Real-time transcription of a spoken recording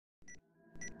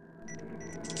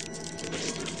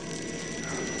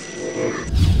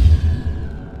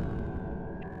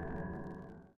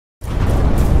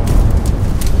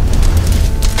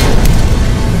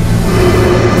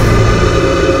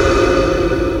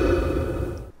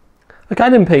Okay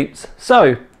then peeps,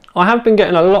 so I have been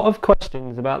getting a lot of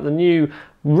questions about the new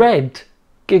red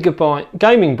Gigabyte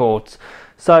gaming boards.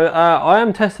 So I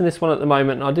am testing this one at the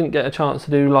moment and I didn't get a chance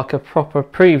to do like a proper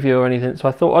preview or anything, so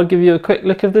I thought I'd give you a quick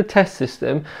look of the test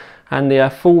system, and the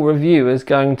full review is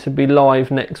going to be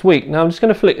live next week. Now I'm just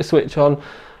going to flick the switch on.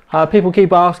 People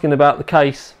keep asking about the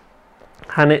case,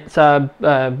 and it's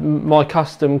my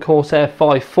custom Corsair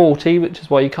 540, which is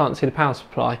why you can't see the power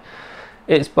supply.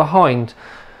 It's behind.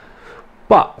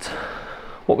 But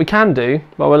what we can do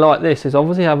while we're like this is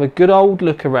obviously have a good old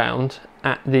look around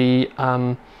at the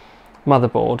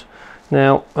motherboard.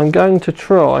 Now I'm going to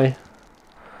try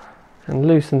and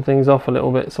loosen things off a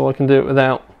little bit so I can do it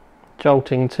without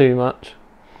jolting too much.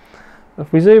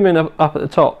 If we zoom in up at the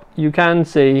top, you can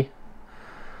see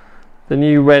the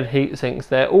new red heat sinks.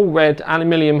 They're all red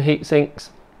aluminium heat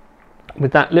sinks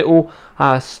with that little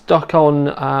stuck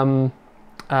on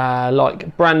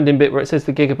like branding bit where it says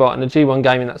the Gigabyte and the G1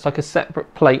 Gaming. That's like a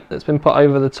separate plate that's been put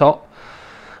over the top.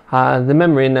 The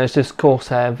memory in there is just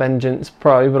Corsair Vengeance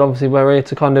Pro, but obviously we're here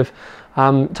to kind of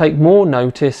take more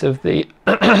notice of the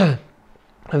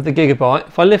of the Gigabyte.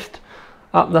 If I lift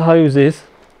up the hoses,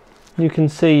 you can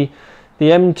see the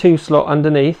M2 slot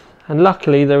underneath, and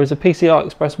luckily there is a PCI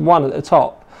Express 1 at the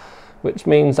top, which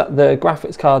means that the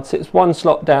graphics card sits one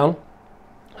slot down.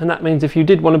 And that means if you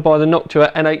did want to buy the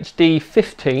Noctua NHD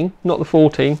 15, not the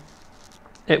 14,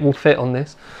 it will fit on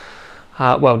this.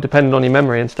 Well, depending on your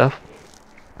memory and stuff.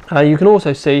 You can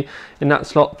also see in that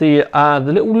slot the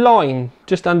little line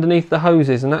just underneath the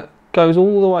hoses, and that goes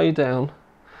all the way down.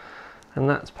 And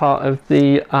that's part of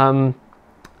the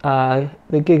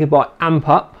Gigabyte Amp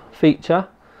Up feature.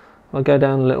 I'll go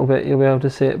down a little bit, you'll be able to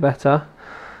see it better.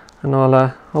 And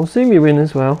I'll zoom you in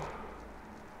as well.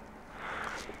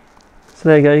 So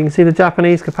there you go, you can see the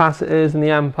Japanese capacitors and the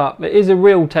amp up. It is a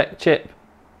Realtek chip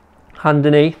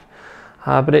underneath,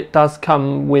 but it does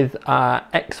come with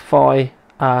Xfi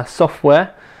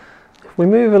software. If we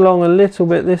move along a little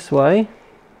bit this way,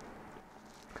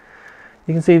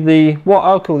 you can see what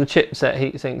I'll call the chipset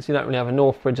heatsinks. You don't really have a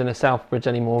North Bridge and a South Bridge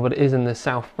anymore, but it is in the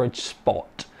South Bridge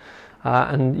spot.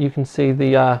 And you can see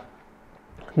the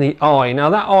eye. Now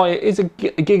that eye is a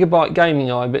Gigabyte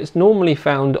gaming eye, but it's normally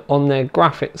found on their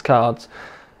graphics cards,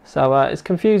 so it's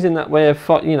confusing that we're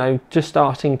just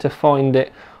starting to find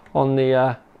it on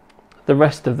the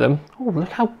rest of them. Oh, look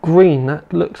how green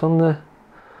that looks on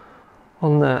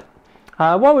that.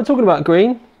 While we're talking about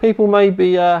green, people may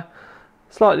be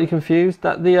slightly confused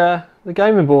that the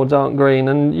gaming boards aren't green,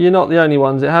 and you're not the only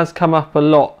ones. It has come up a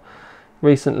lot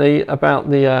recently about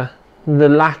the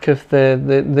lack of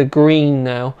the green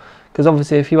now, because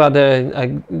obviously if you had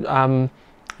an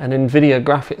Nvidia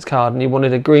graphics card and you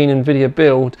wanted a green Nvidia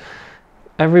build,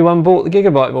 everyone bought the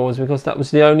Gigabyte boards because that was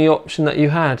the only option that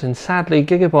you had, and sadly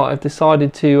Gigabyte have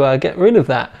decided to get rid of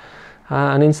that,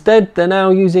 and instead they're now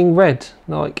using red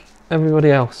like everybody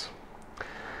else.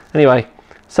 Anyway,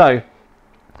 so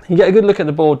you get a good look at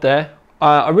the board there.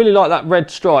 I really like that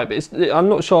red stripe. I'm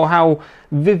not sure how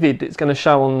vivid it's going to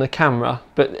show on the camera,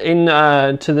 but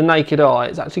to the naked eye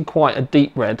it's actually quite a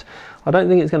deep red. I don't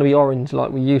think it's going to be orange like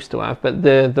we used to have, but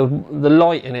the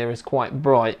light in here is quite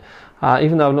bright,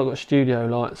 even though I've not got studio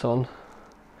lights on.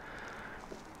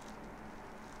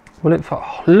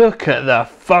 Oh, look at the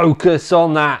focus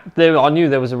on that. I knew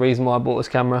there was a reason why I bought this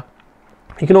camera.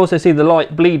 You can also see the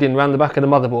light bleeding around the back of the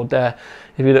motherboard there.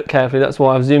 If you look carefully, that's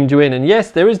why I've zoomed you in. And yes,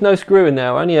 there is no screw in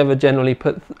there. I only ever generally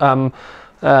put 4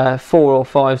 or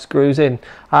 5 screws in.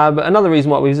 But another reason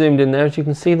why we've zoomed in there is you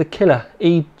can see the killer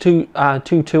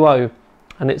E220,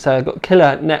 and it's got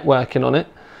killer networking on it.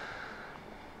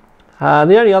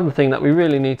 The only other thing that we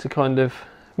really need to kind of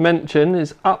mention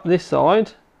is up this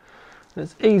side.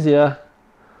 It's easier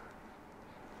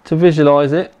to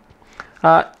visualise it.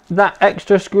 That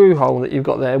extra screw hole that you've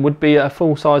got there would be a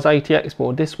full-size ATX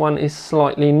board. This one is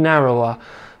slightly narrower,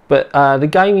 but the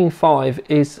Gaming 5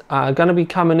 is going to be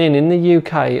coming in the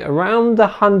UK around the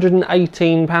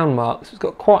 £118 mark, so it's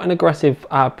got quite an aggressive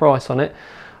price on it.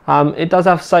 It does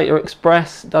have SATA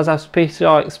Express, it does have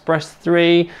PCI Express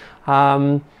 3,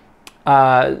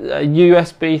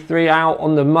 USB 3 out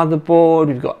on the motherboard,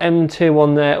 we've got M2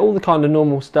 on there, all the kind of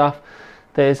normal stuff.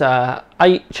 There's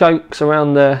 8 chokes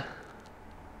around the,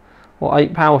 or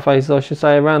 8 power phases I should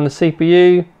say, around the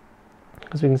CPU,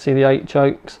 as we can see the 8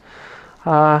 chokes.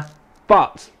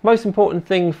 But most important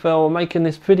thing for making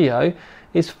this video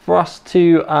is for us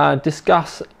to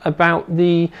discuss about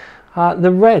the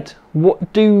red.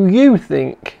 What do you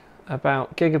think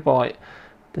about Gigabyte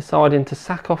deciding to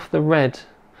sack off the red,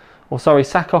 or sorry,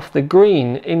 sack off the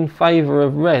green in favour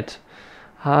of red?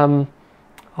 I'm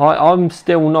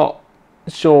still not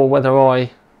sure whether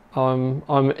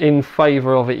I'm in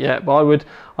favour of it yet, but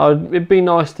it'd be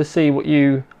nice to see what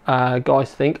you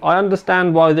guys think. I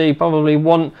understand why they probably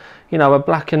want, you know, a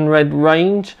black and red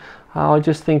range. I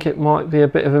just think it might be a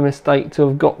bit of a mistake to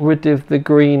have got rid of the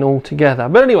green altogether.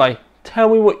 But anyway, tell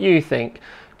me what you think.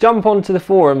 Jump onto the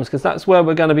forums, because that's where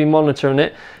we're going to be monitoring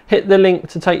it. Hit the link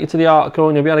to take you to the article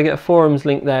and you'll be able to get a forums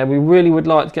link there. We really would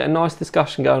like to get a nice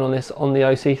discussion going on this on the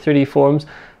OC3D forums,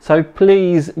 so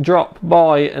please drop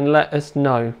by and let us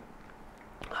know.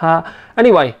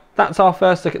 Anyway, that's our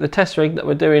first look at the test rig that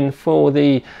we're doing for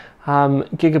the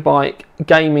Gigabyte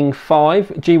Gaming 5,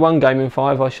 G1 Gaming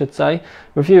 5 I should say.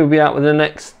 Review will be out within the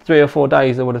next 3 or 4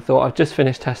 days, I would have thought. I've just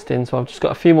finished testing, so I've just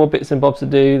got a few more bits and bobs to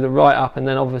do, the write-up, and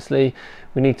then obviously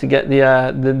we need to get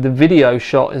the video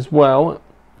shot as well.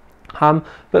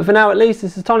 But for now at least,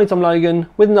 this is Tiny Tom Logan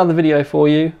with another video for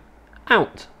you.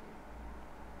 Out.